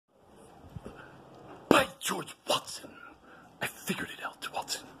George Watson, I figured it out,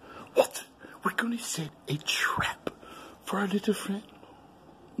 Watson. Watson, we're going to set a trap for our little friend.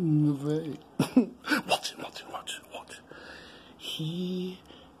 Watson. He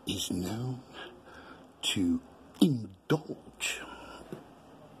is known to indulge.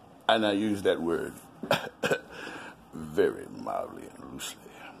 And I use that word very mildly and loosely.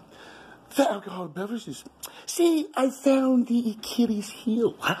 The alcoholic beverages. See, I found the Achilles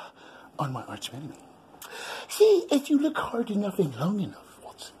heel on my arch enemy. See, if you look hard enough and long enough,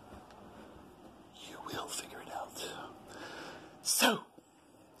 Watson, you will figure it out. So,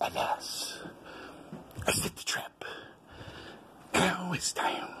 alas, I set the trap. Now it's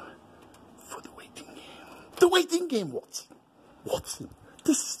time for the waiting game. The waiting game, Watson. Watson,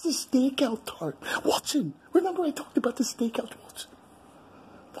 this is the stakeout tart. Watson, remember I talked about the stakeout, Watson?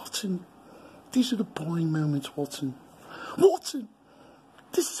 Watson, these are the boring moments, Watson. Watson,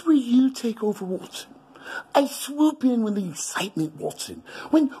 this is where you take over, Watson. I swoop in when the excitement, Watson.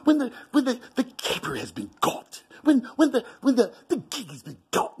 When the caper has been got. When the gig has been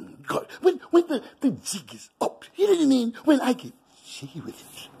gotten. When the jig is up. You know what I mean? When I get jiggy with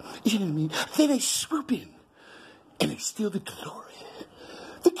it. You know what I mean? Then I swoop in. And I steal the glory.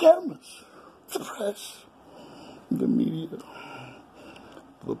 The cameras. The press. The media.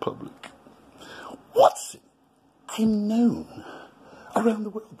 The public. Watson, I'm known around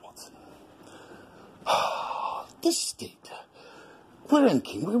the world, Watson. This state. Where am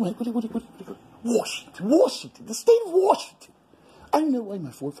King? What? Washington. The state of Washington. I don't know why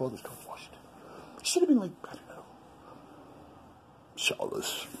my forefathers called Washington. It should have been like, I don't know,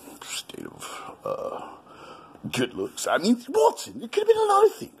 Charlotte's state of, good looks. I mean, Watson. It could have been a lot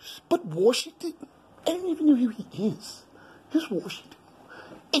of things. But Washington, I don't even know who he is. Who's Washington?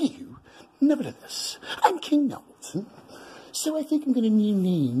 Anywho, nevertheless, I'm king now, Watson. So I think I'm going to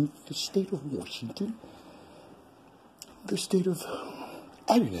rename the state of Washington the state of,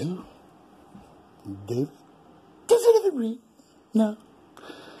 I don't know, David? Does it have a ring? No.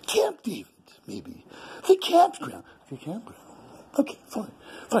 Camp David, maybe. The campground. The campground. Okay, fine.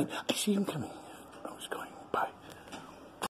 I see him coming. I was going.